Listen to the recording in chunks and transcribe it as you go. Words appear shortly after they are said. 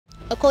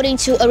According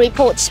to a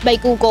report by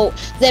Google,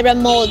 there are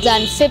more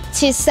than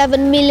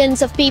 57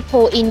 millions of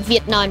people in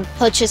Vietnam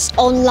purchased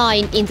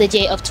online in the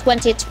year of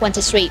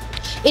 2023.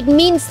 It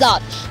means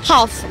that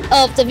half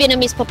of the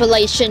Vietnamese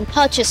population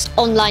purchased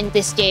online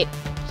this year.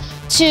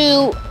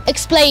 To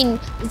explain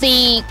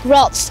the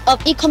growth of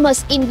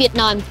e-commerce in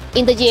Vietnam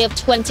in the year of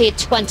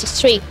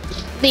 2023,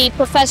 the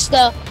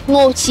Professor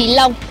Ngô Chí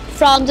Long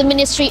from the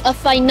Ministry of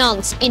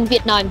Finance in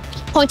Vietnam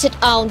pointed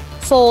out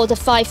for the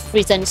 5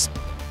 reasons.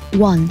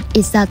 One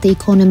is that the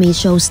economy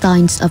shows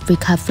signs of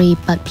recovery,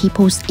 but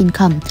people's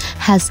income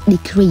has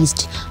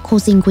decreased,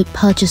 causing weak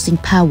purchasing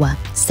power.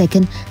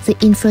 Second, the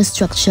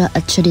infrastructure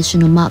at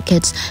traditional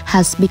markets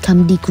has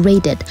become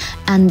degraded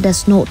and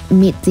does not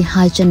meet the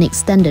hygienic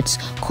standards,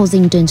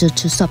 causing danger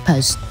to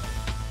shoppers.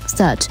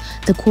 Third,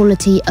 the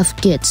quality of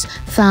goods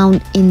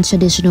found in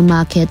traditional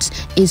markets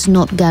is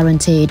not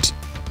guaranteed.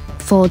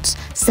 Fourth,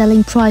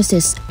 selling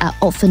prices are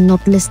often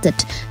not listed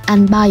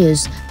and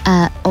buyers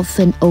are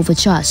often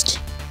overcharged.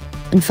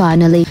 And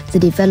finally, the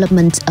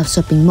development of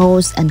shopping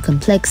malls and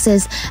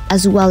complexes,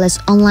 as well as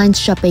online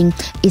shopping,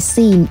 is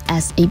seen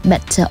as a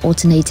better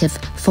alternative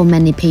for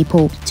many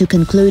people. To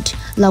conclude,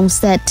 Long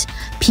said,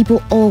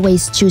 people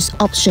always choose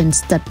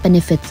options that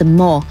benefit them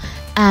more,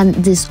 and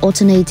these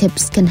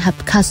alternatives can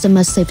help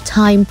customers save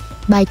time,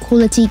 buy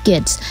quality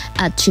goods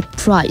at cheap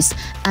price,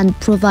 and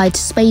provide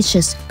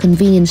spacious,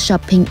 convenient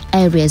shopping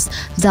areas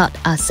that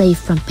are safe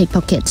from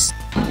pickpockets.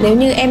 Nếu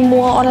như em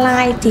mua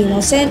online thì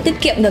nó sẽ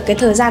tiết kiệm được cái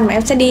thời gian mà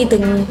em sẽ đi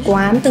từng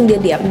quán, từng địa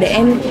điểm để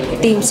em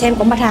tìm xem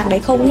có mặt hàng đấy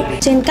không ấy.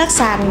 Trên các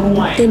sàn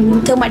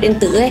thương mại điện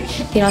tử ấy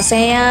thì nó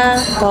sẽ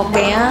có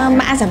cái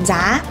mã giảm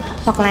giá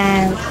hoặc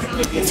là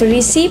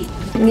free ship,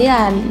 nghĩa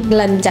là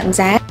lần giảm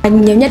giá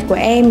nhiều nhất của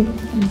em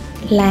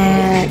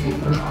là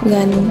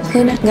gần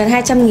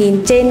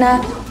 200.000 trên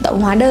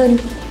tổng hóa đơn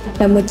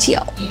là 1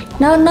 triệu.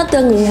 Nó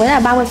tương ứng với là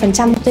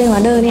 30% trên hóa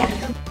đơn ấy ạ.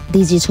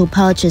 Digital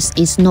purchase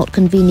is not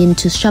convenient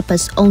to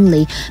shoppers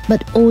only, but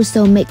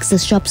also makes the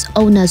shop's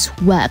owners'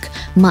 work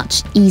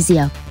much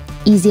easier.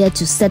 Easier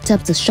to set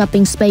up the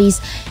shopping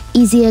space,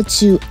 easier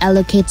to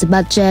allocate the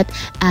budget,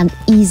 and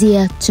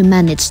easier to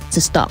manage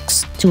the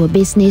stocks. To a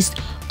business,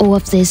 all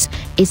of this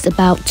is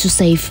about to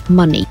save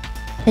money.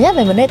 Thứ nhất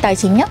về vấn đề tài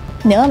chính nhé.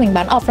 Nếu mà mình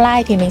bán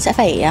offline thì mình sẽ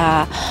phải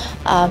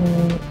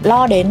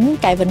lo đến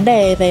cái vấn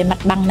đề về mặt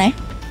bằng này,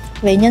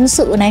 về nhân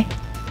sự này.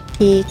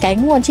 Thì cái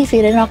nguồn chi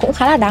phí đấy nó cũng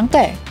khá là đáng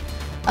kể.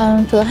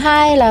 Thứ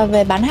hai là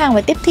về bán hàng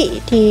về tiếp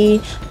thị thì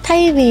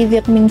thay vì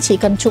việc mình chỉ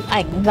cần chụp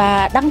ảnh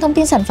và đăng thông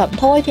tin sản phẩm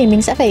thôi thì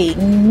mình sẽ phải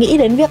nghĩ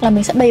đến việc là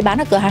mình sẽ bày bán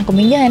ở cửa hàng của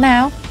mình như thế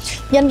nào,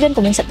 nhân viên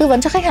của mình sẽ tư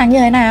vấn cho khách hàng như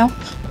thế nào.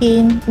 Thì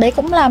đấy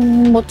cũng là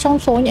một trong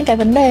số những cái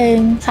vấn đề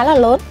khá là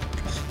lớn.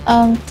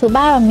 Thứ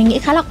ba mà mình nghĩ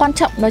khá là quan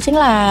trọng đó chính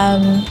là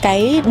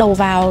cái đầu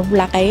vào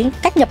là cái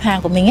cách nhập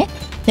hàng của mình ấy.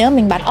 Nếu mà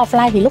mình bán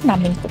offline thì lúc nào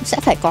mình cũng sẽ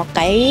phải có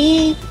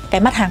cái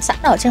mặt hàng sẵn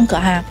ở trên cửa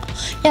hàng.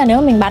 Nhưng mà nếu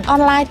mà mình bán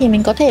online thì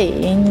mình có thể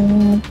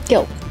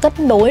kiểu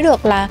cân đối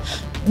được là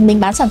mình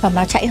bán sản phẩm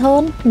nào chạy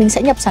hơn, mình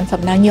sẽ nhập sản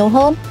phẩm nào nhiều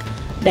hơn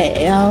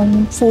để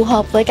phù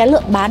hợp với cái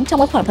lượng bán trong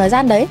cái khoảng thời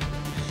gian đấy.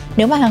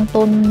 Nếu mà hàng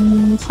tồn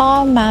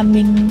kho mà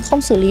mình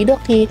không xử lý được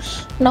thì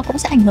nó cũng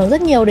sẽ ảnh hưởng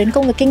rất nhiều đến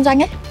công việc kinh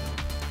doanh ấy.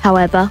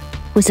 However,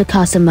 with the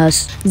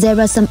customers, there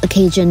are some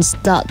occasions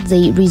that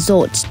they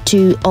resort to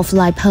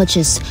offline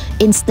purchase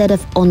instead of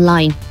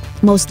online,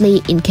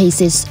 mostly in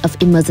cases of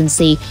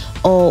emergency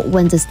or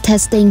when the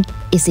testing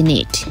is in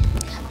need.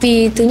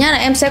 Vì thứ nhất là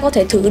em sẽ có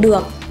thể thử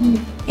được,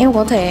 em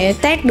có thể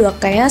test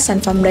được cái sản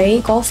phẩm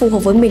đấy có phù hợp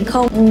với mình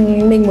không,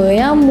 mình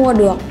mới mua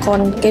được.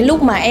 Còn cái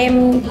lúc mà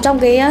em trong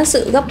cái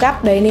sự gấp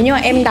gáp đấy, nếu như mà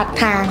em đặt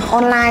hàng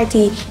online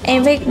thì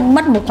em phải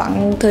mất một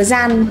khoảng thời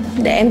gian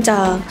để em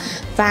chờ.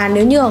 Và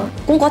nếu như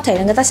cũng có thể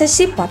là người ta sẽ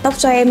ship hỏa tốc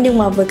cho em, nhưng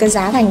mà với cái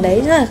giá thành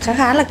đấy rất là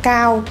khá là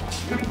cao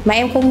mà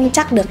em không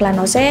chắc được là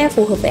nó sẽ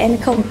phù hợp với em hay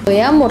không.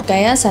 Với một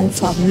cái sản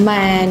phẩm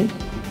mà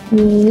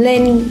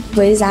lên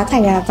với giá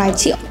thành là vài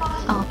triệu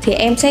thì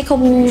em sẽ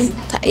không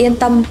yên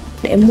tâm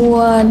để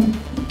mua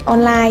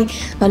online,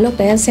 và lúc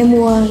đấy em sẽ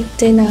mua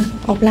trên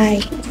offline.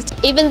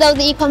 Even though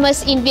the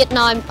e-commerce in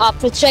Vietnam are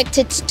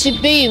projected to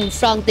boom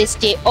from this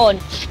year on,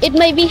 it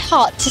may be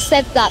hard to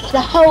say that the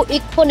whole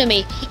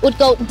economy would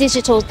go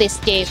digital this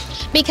year,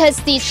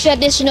 because the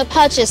traditional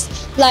purchase,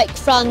 like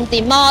from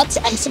the mart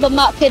and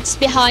supermarkets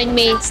behind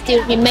me,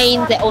 still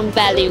remain their own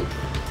value.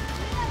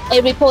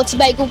 A report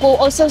by Google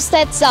also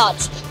said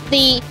that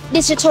the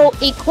digital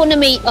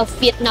economy of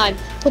Vietnam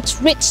could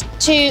reach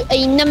to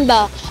a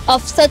number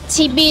of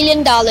 $30 billion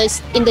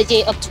in the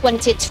year of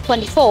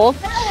 2024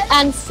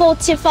 and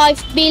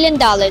 $45 billion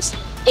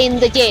in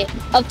the year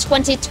of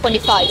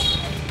 2025.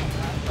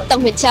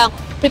 Tông Huyền Trang,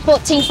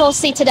 reporting for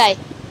C Today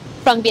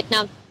from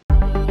Vietnam.